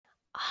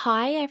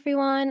Hi,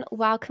 everyone.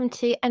 Welcome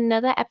to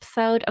another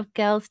episode of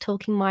Girls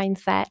Talking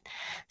Mindset.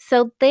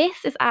 So,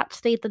 this is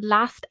actually the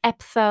last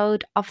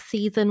episode of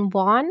season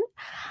one,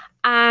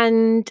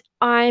 and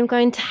I'm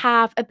going to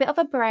have a bit of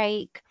a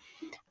break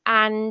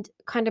and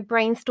kind of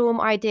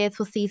brainstorm ideas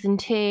for season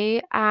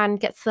two and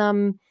get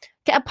a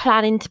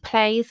plan into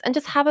place and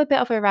just have a bit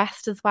of a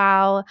rest as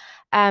well,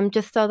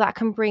 just so that I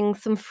can bring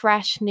some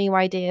fresh new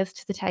ideas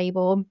to the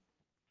table.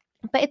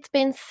 But it's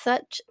been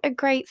such a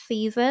great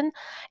season.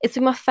 It's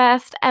been my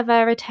first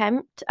ever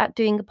attempt at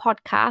doing a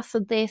podcast. So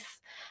this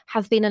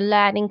has been a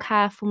learning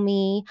curve for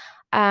me.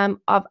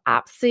 I've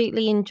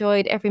absolutely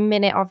enjoyed every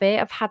minute of it.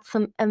 I've had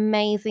some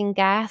amazing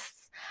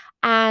guests.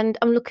 And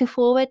I'm looking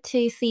forward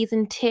to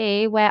season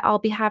two, where I'll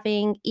be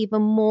having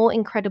even more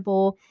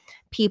incredible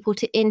people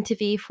to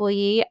interview for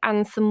you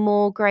and some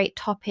more great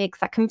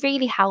topics that can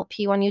really help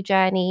you on your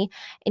journey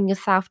in your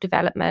self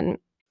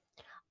development.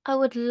 I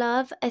would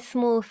love a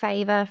small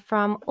favor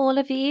from all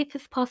of you if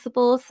it's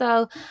possible.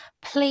 So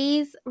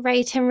please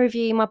rate and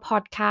review my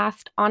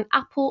podcast on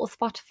Apple or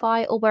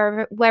Spotify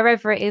or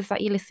wherever it is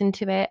that you listen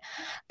to it.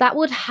 That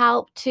would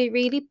help to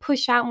really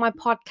push out my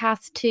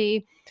podcast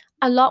to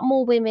a lot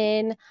more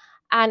women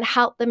and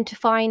help them to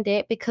find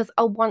it, because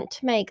I want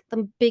to make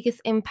the biggest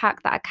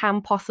impact that I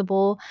can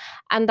possible,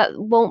 and that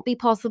won't be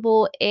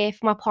possible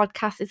if my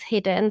podcast is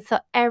hidden. So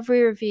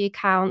every review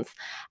counts.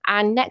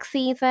 And next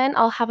season,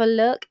 I'll have a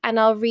look and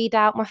I'll read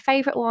out my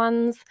favorite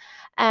ones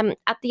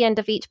at the end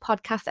of each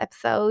podcast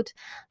episode.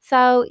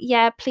 So,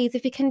 yeah, please,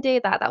 if you can do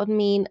that, that would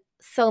mean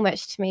so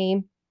much to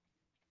me.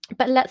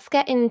 But let's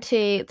get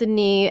into the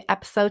new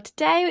episode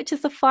today, which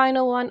is the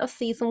final one of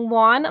season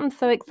one. I'm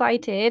so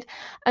excited.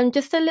 And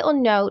just a little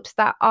note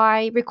that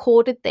I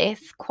recorded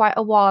this quite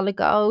a while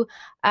ago.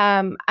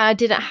 And I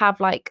didn't have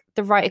like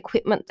the right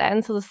equipment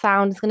then, so the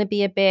sound is going to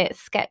be a bit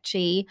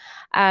sketchy.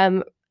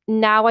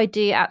 Now I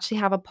do actually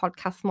have a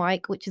podcast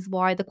mic, which is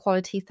why the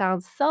quality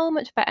sounds so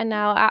much better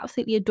now. I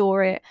absolutely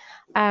adore it.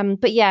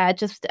 But yeah,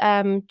 just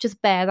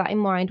bear that in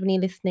mind when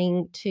you're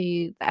listening to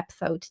the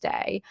episode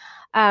today.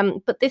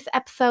 But this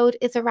episode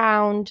is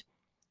around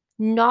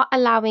not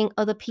allowing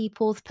other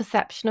people's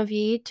perception of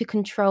you to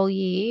control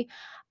you,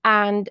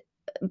 and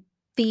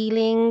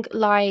feeling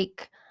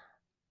like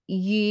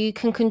you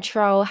can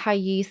control how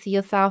you see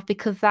yourself,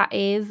 because that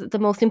is the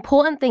most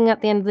important thing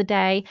at the end of the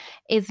day,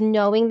 is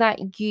knowing that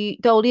the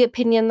only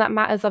opinion that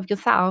matters of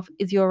yourself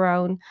is your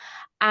own.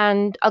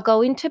 And I'll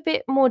go into a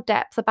bit more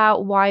depth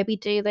about why we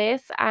do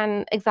this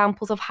and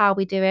examples of how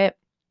we do it.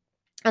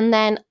 And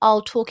then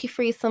I'll talk you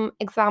through some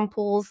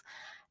examples,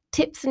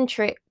 tips and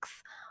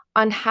tricks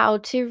on how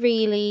to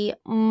really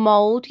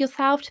mold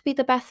yourself to be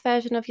the best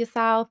version of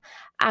yourself,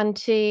 and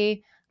to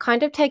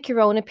kind of take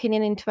your own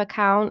opinion into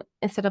account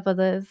instead of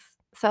others.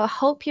 So I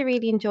hope you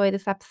really enjoy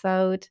this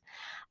episode.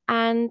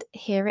 And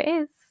here it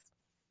is.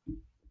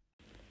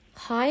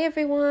 Hi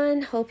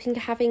everyone, hoping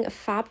you're having a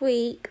fab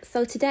week.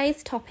 So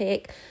today's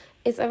topic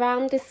is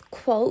around this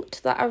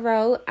quote that I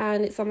wrote,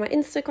 and it's on my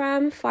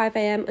Instagram,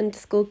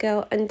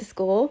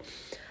 5am_girl_.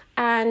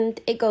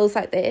 And it goes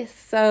like this.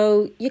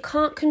 So you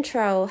can't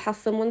control how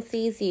someone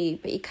sees you,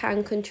 but you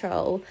can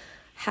control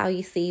how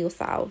you see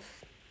yourself.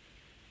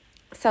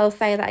 So I'll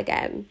say that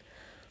again.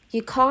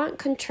 You can't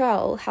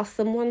control how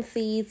someone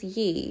sees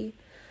you,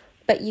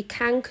 but you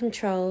can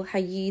control how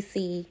you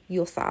see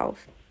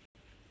yourself.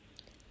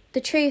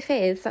 The truth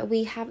is that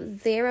we have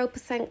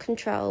 0%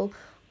 control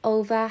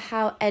over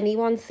how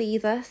anyone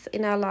sees us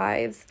in our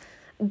lives.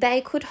 They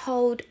could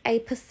hold a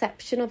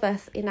perception of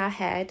us in our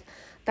head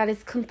that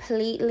is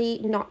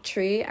completely not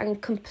true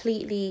and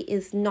completely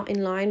is not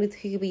in line with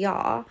who we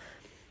are.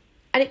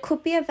 And it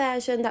could be a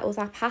version that was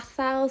our past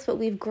selves, but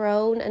we've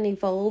grown and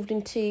evolved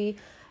into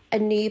a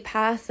new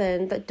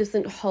person that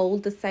doesn't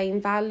hold the same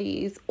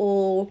values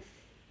or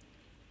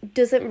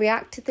doesn't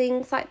react to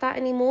things like that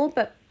anymore.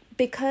 But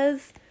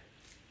because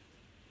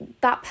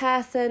that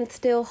person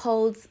still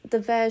holds the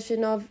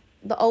version of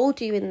the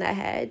old you in their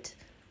head,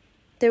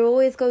 they're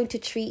always going to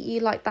treat you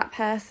like that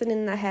person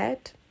in their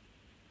head.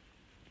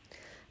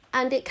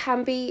 And it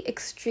can be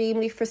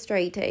extremely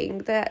frustrating.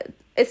 That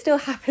it still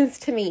happens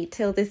to me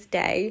till this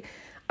day.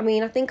 I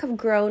mean, I think I've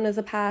grown as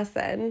a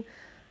person,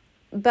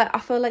 but I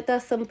feel like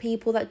there's some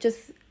people that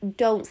just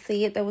don't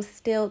see it.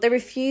 They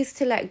refuse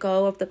to let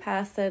go of the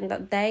person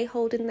that they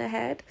hold in their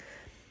head.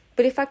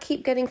 But if I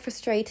keep getting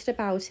frustrated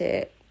about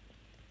it,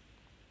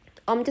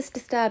 I'm just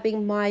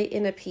disturbing my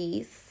inner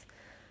peace.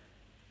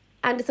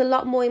 And it's a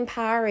lot more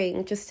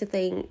empowering just to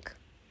think,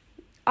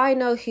 I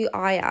know who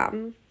I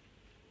am.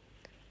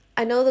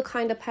 I know the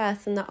kind of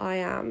person that I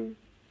am.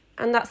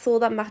 And that's all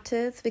that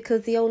matters,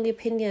 because the only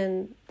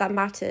opinion that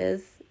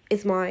matters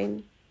is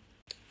mine.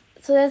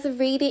 So there's a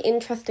really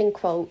interesting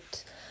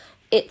quote.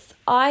 It's,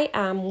 I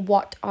am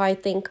what I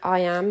think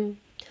I am.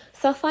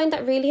 So I find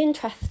that really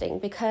interesting,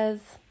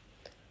 because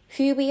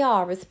who we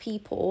are as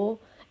people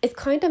is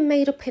kind of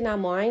made up in our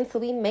minds. So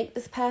we make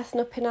this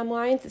person up in our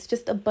minds. It's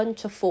just a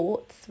bunch of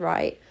thoughts,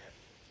 right?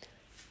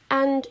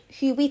 And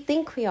who we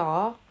think we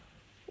are,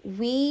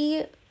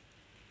 we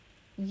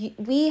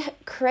we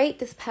create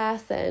this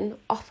person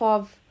off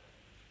of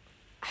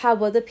how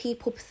other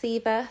people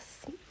perceive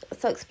us.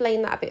 So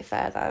explain that a bit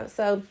further.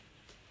 So,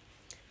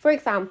 for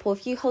example,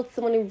 if you hold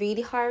someone in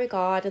really high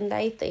regard and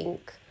they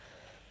think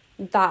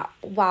that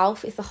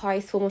wealth is the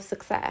highest form of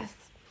success,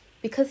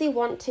 because you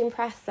want to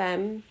impress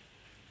them,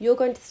 you're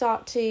going to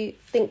start to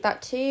think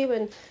that too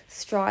and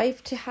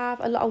strive to have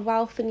a lot of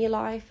wealth in your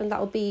life, and that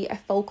will be a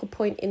focal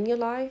point in your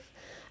life.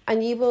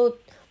 And you will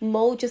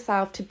mold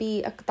yourself to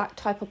be that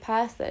type of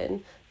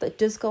person that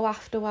does go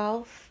after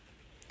wealth.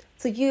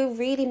 So you're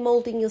really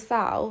molding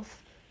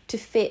yourself to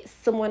fit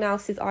someone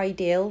else's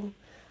ideal.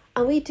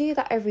 And we do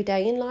that every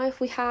day in life.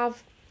 We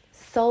have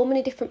so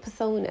many different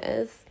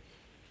personas.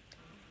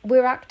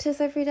 We're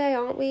actors every day,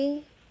 aren't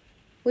we?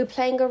 We're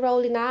playing a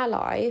role in our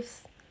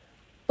lives,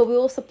 but we're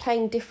also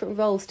playing different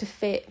roles to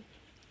fit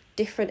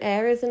different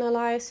areas in our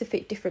lives, to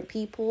fit different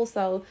people.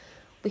 So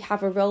we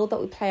have a role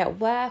that we play at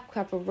work, we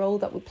have a role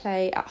that we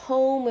play at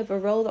home, we have a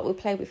role that we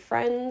play with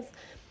friends,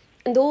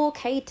 and they're all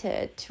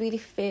catered to really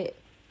fit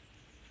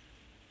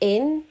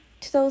in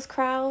to those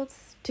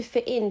crowds, to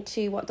fit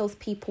into what those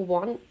people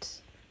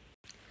want.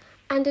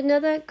 And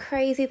another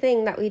crazy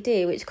thing that we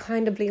do, which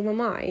kind of blew my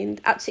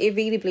mind, actually it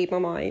really blew my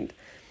mind.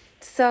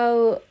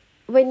 So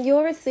when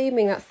you're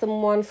assuming that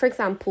someone, for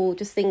example,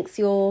 just thinks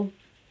you're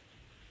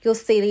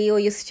silly or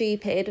you're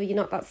stupid or you're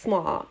not that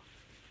smart,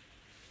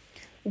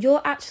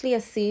 you're actually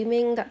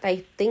assuming that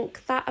they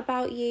think that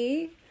about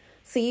you.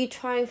 So you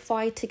try and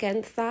fight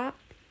against that.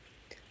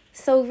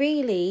 So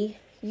really,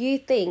 you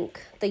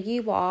think that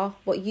you are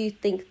what you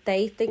think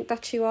they think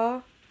that you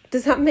are.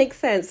 Does that make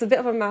sense? It's a bit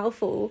of a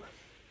mouthful.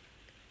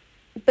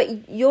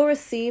 But you're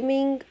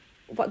assuming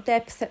what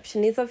their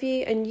perception is of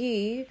you, and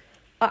you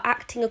are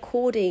acting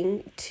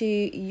according to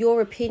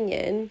your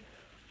opinion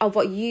of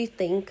what you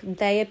think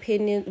their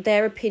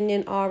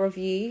opinion are of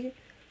you.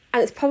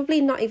 And it's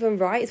probably not even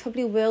right. It's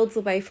probably worlds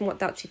away from what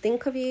they actually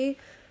think of you.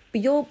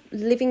 But you're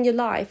living your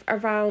life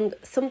around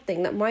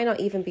something that might not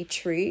even be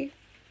true.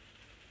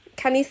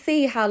 Can you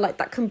see how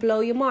that can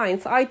blow your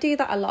mind? So I do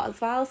that a lot as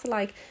well.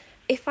 So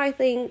if I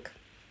think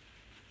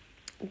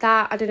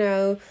that, I don't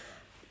know,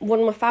 one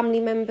of my family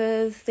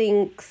members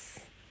thinks,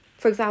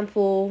 for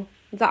example,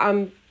 that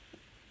I'm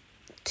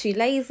too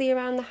lazy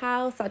around the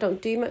house, I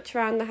don't do much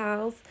around the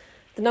house,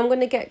 then I'm going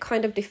to get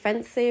kind of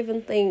defensive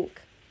and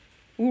think,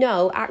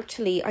 no,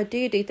 actually, I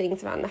do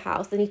things around the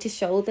house. I need to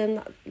show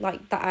them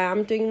that I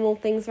am doing more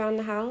things around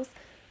the house.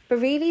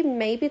 But really,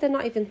 maybe they're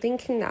not even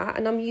thinking that,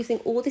 and I'm using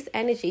all this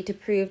energy to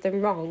prove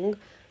them wrong.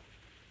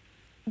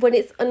 When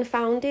it's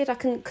unfounded, I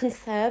can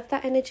conserve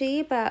that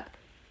energy, but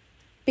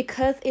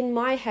because in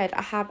my head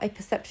I have a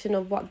perception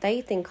of what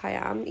they think I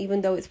am,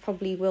 even though it's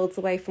probably worlds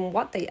away from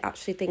what they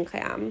actually think I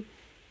am,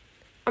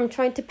 I'm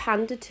trying to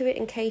pander to it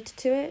and cater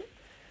to it.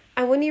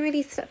 And when you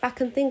really step back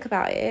and think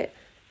about it,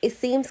 it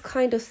seems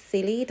kind of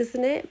silly,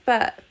 doesn't it?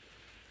 But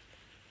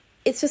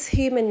it's just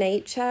human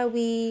nature.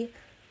 We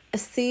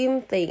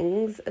assume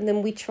things and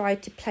then we try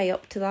to play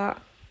up to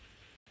that.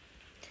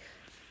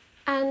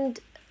 And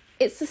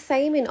it's the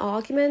same in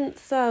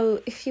arguments.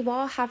 So if you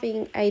are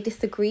having a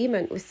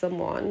disagreement with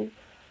someone,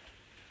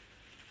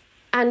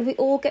 and we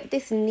all get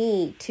this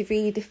need to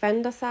really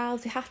defend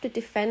ourselves, we have to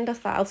defend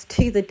ourselves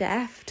to the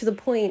death, to the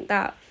point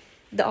that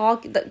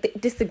the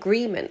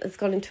disagreement has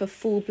gone into a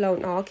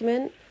full-blown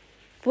argument.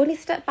 But when you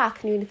step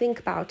back and you really think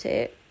about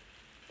it,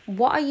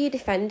 what are you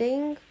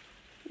defending?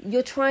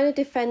 You're trying to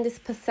defend this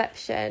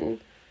perception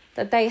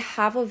that they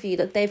have of you,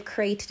 that they've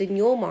created in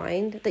your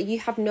mind, that you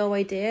have no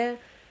idea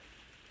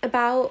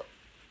about.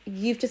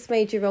 You've just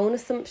made your own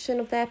assumption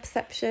of their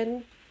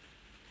perception.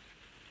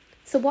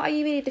 So what are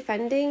you really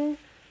defending?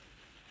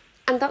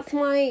 And that's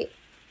my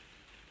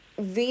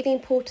really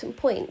important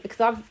point, because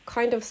I've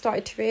kind of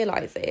started to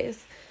realise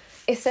this.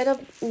 Instead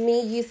of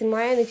me using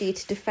my energy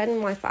to defend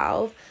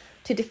myself,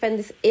 to defend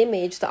this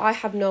image that I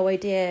have no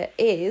idea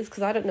is,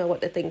 because I don't know what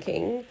they're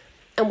thinking,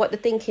 and what they're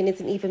thinking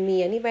isn't even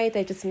me anyway,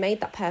 they just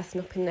made that person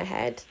up in their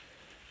head.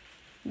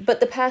 But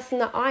the person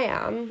that I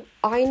am,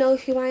 I know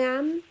who I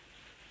am.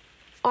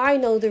 I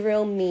know the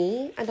real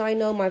me, and I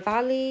know my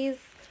values.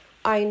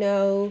 I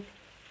know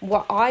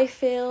what I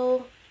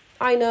feel.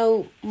 I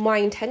know my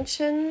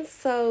intentions.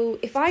 So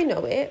if I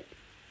know it,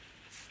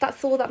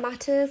 that's all that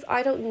matters.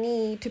 I don't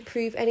need to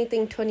prove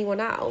anything to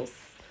anyone else,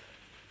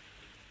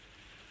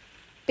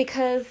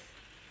 because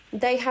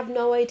they have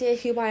no idea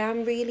who I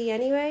am really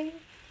anyway.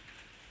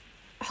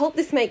 I hope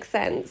this makes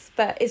sense,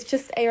 but it's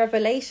just a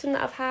revelation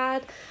that I've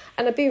had,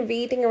 and I've been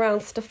reading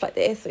around stuff like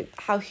this, with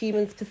how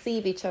humans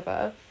perceive each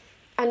other,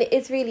 and it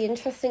is really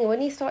interesting.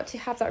 When you start to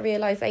have that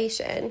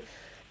realization,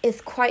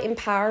 it's quite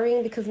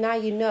empowering, because now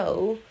you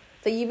know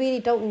that you really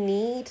don't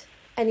need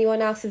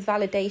anyone else's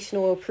validation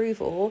or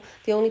approval.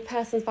 The only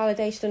person's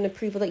validation and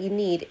approval that you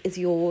need is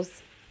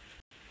yours.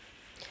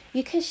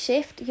 You can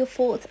shift your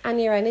thoughts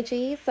and your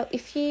energy. So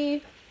if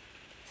you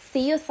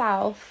see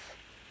yourself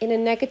in a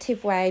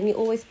negative way and you're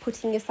always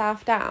putting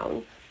yourself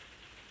down,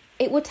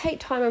 it will take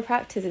time and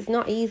practice. It's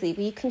not easy,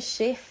 but you can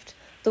shift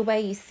the way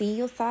you see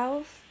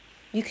yourself.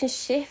 You can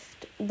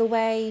shift the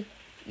way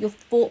your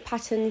thought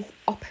patterns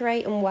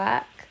operate and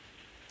work.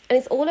 And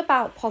it's all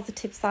about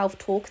positive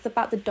self-talk. It's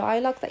about the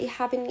dialogue that you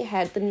have in your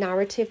head, the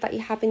narrative that you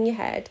have in your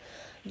head.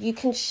 You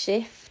can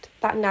shift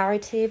that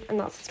narrative and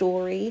that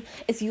story.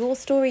 It's your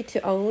story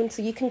to own,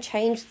 so you can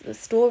change the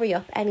story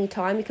up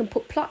anytime. You can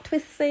put plot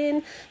twists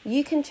in.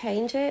 You can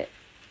change it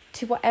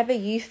to whatever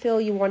you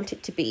feel you want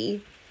it to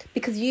be,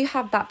 because you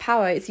have that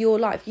power. It's your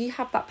life. You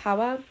have that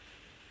power.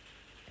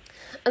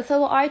 And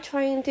so what I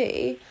try and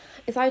do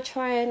is I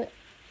try and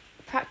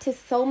practice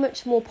so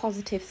much more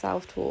positive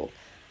self-talk.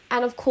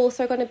 And of course,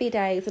 there are going to be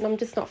days and I'm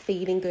just not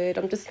feeling good.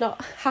 I'm just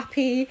not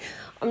happy.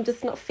 I'm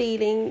just not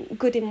feeling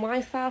good in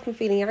myself. I'm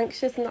feeling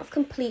anxious, and that's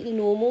completely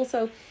normal.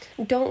 So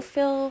don't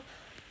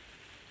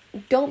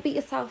beat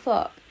yourself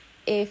up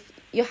if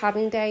you're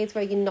having days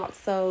where you're not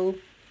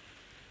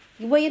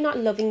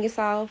loving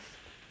yourself.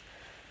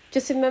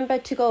 Just remember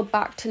to go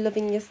back to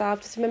loving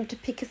yourself. Just remember to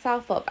pick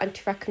yourself up and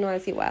to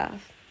recognise your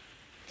worth.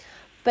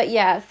 But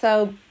yeah,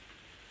 so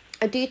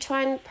I do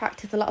try and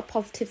practice a lot of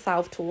positive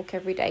self-talk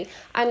every day.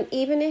 And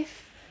even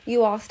if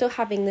you are still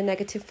having the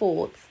negative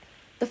thoughts,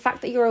 the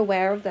fact that you're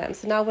aware of them.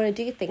 So now when I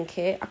do think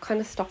it, I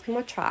kind of stop in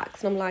my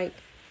tracks and I'm like,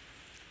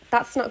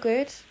 that's not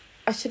good.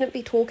 I shouldn't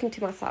be talking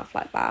to myself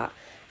like that.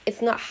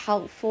 It's not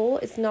helpful.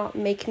 It's not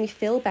making me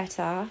feel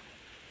better.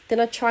 Then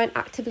I try and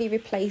actively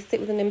replace it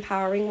with an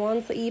empowering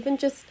one. So even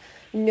just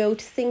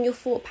noticing your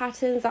thought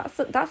patterns,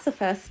 that's the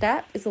first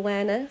step, is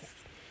awareness.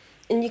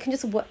 And you can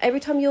just, every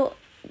time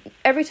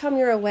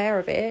you're aware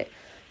of it,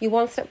 you're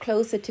one step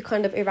closer to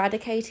kind of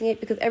eradicating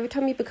it, because every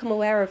time you become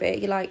aware of it,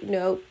 you're like,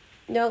 no,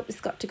 it's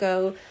got to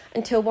go,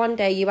 until one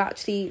day you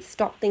actually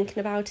stop thinking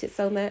about it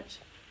so much.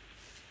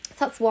 So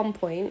that's one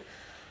point.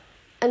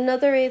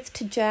 Another is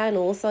to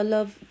journal. So I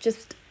love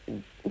just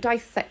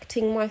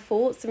dissecting my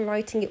thoughts and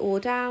writing it all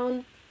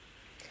down.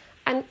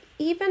 And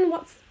even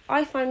what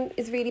I find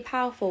is really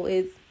powerful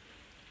is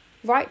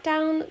write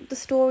down the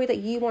story that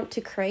you want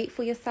to create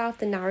for yourself,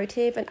 the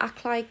narrative, and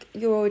act like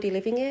you're already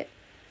living it.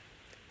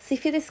 So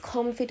if you're this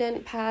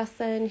confident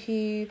person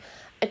who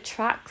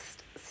attracts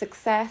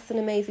success and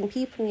amazing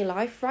people in your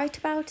life, write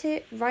about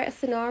it. Write a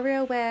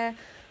scenario where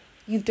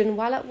you've done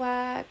well at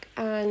work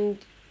and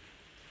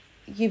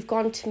you've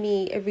gone to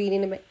meet a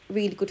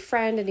really good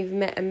friend, and you've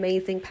met an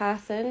amazing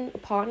person, a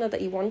partner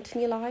that you want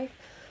in your life.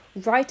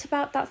 Write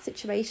about that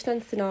situation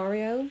and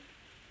scenario,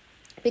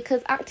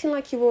 because acting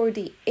like you're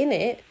already in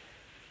it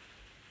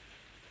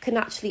can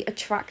actually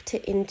attract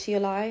it into your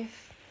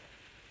life.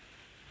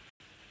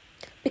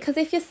 Because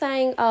if you're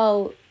saying,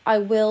 oh, I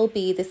will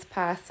be this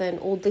person,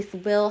 or this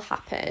will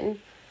happen,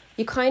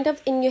 you kind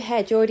of, in your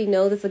head, you already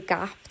know there's like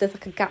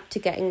a gap to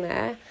getting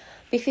there.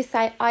 But if you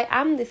say, I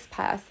am this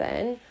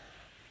person,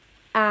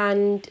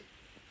 and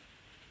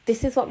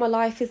this is what my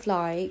life is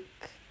like,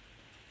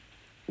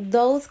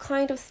 those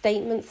kind of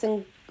statements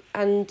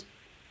and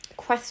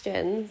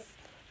questions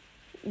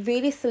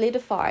really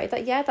solidify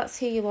that, yeah, that's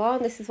who you are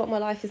and this is what my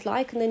life is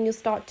like. And then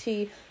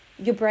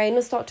your brain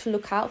will start to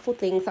look out for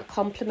things that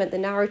complement the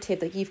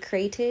narrative that you've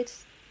created.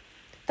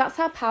 That's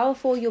how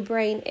powerful your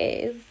brain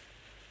is,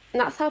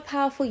 and that's how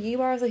powerful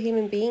you are as a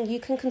human being. You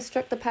can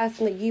construct the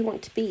person that you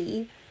want to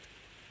be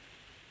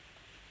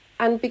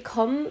and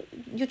become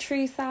your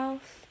true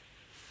self.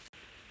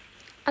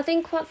 I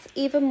think what's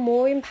even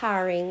more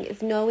empowering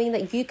is knowing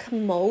that you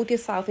can mold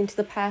yourself into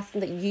the person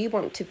that you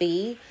want to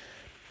be.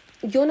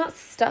 You're not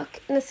stuck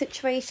in a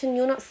situation.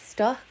 You're not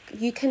stuck.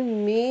 You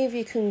can move,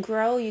 you can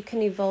grow, you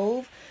can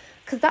evolve.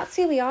 Because that's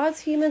who we are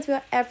as humans. We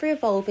are ever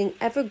evolving,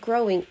 ever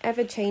growing,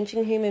 ever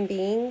changing human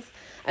beings.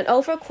 And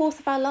over a course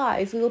of our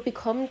lives, we will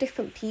become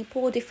different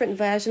people, different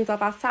versions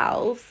of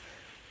ourselves,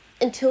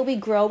 until we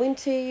grow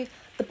into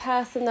the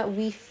person that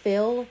we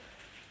feel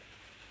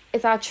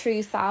is our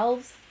true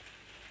selves.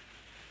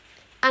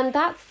 And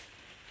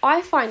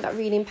I find that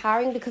really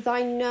empowering, because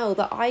I know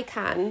that I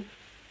can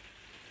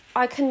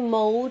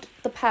mold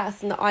the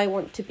person that I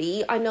want to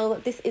be. I know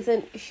that this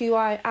isn't who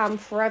I am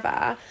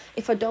forever.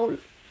 If I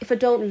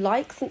don't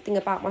like something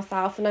about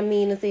myself, and I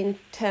mean as in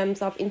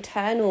terms of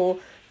internal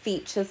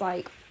features,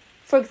 like,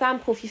 for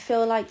example, if you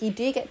feel like you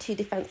do get too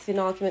defensive in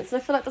arguments,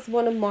 and I feel like that's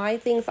one of my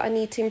things that I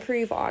need to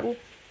improve on,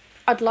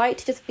 I'd like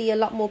to just be a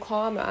lot more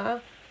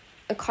calmer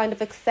and kind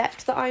of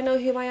accept that I know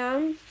who I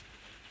am.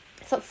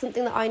 So that's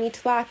something that I need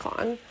to work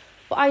on.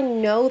 But I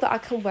know that I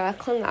can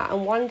work on that,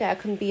 and one day I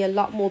can be a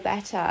lot more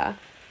better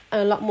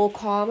and a lot more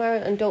calmer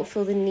and don't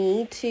feel the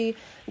need to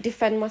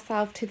defend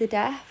myself to the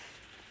death.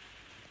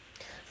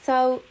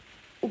 So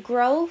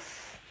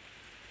growth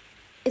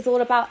is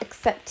all about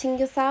accepting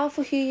yourself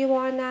for who you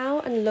are now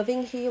and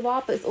loving who you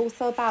are, but it's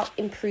also about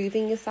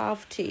improving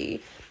yourself too.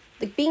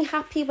 Like being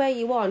happy where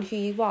you are and who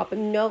you are, but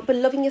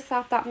loving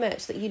yourself that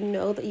much that you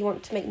know that you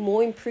want to make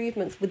more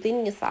improvements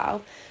within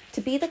yourself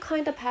to be the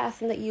kind of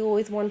person that you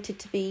always wanted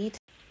to be.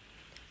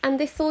 And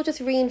this all just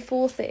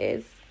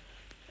reinforces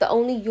that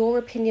only your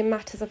opinion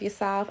matters of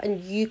yourself,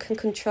 and you can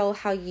control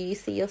how you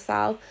see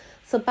yourself.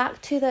 So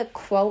back to the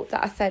quote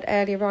that I said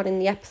earlier on in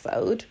the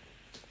episode,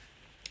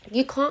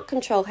 you can't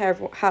control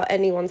how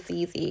anyone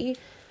sees you.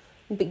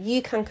 but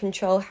you can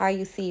control how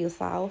you see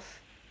yourself.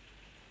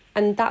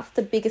 And that's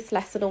the biggest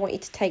lesson I want you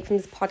to take from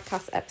this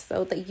podcast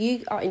episode, that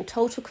you are in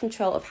total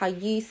control of how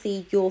you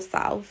see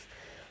yourself.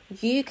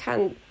 You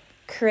can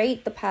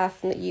create the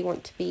person that you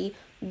want to be.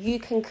 You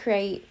can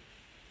create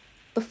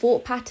the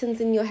thought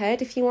patterns in your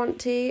head if you want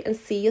to, and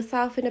see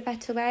yourself in a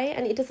better way.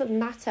 And it doesn't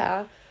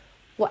matter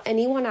what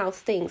anyone else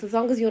thinks, as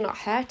long as you're not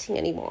hurting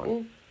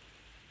anyone.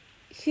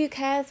 Who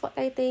cares what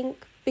they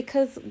think?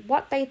 Because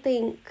what they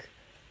think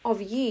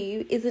of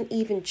you isn't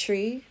even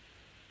true.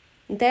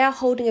 They are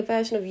holding a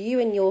version of you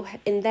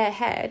in their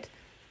head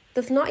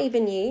that's not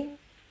even you.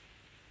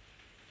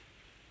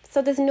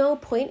 So there's no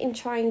point in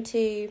trying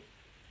to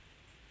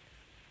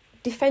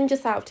defend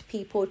yourself to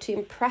people, to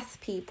impress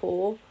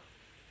people,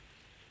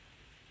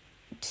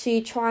 to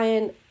try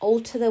and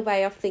alter their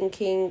way of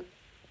thinking,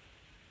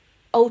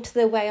 alter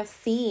their way of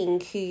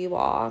seeing who you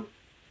are,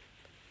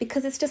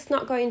 because it's just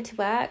not going to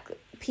work.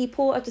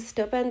 People are just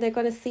stubborn. They're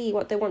going to see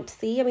what they want to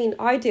see. I mean,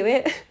 I do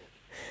it.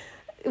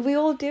 We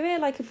all do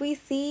it. Like, if we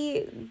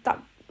see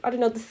that, I don't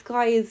know, the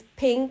sky is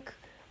pink,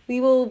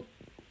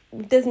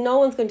 there's no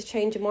one's going to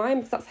change your mind,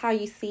 because that's how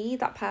you see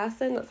that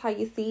person. That's how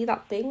you see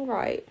that thing,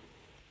 right?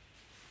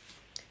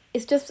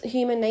 It's just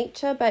human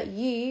nature, but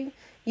you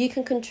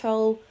can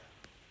control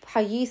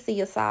how you see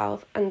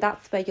yourself, and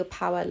that's where your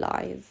power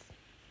lies.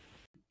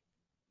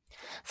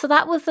 So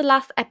that was the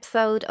last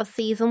episode of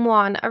season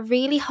 1. I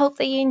really hope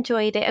that you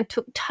enjoyed it and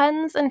took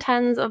tons and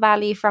tons of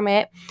value from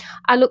it.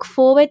 I look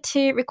forward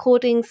to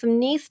recording some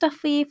new stuff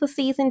for you for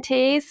season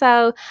 2.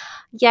 So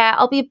yeah,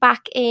 I'll be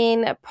back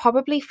in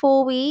probably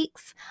 4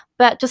 weeks,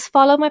 but just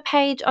follow my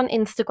page on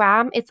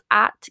Instagram. It's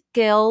at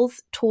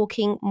Girls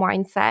Talking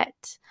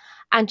Mindset.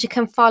 And you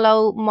can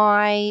follow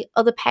my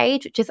other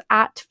page, which is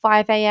at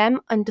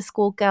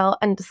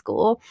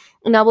 5am_girl_.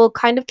 And I will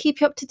kind of keep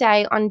you up to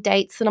date on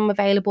dates when I'm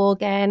available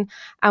again,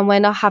 and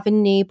when I have a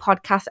new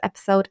podcast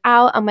episode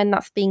out, and when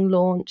that's being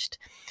launched.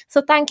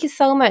 So thank you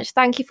so much.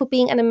 Thank you for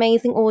being an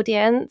amazing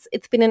audience.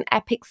 It's been an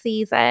epic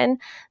season.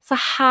 So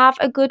have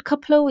a good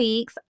couple of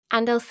weeks,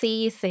 and I'll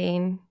see you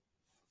soon.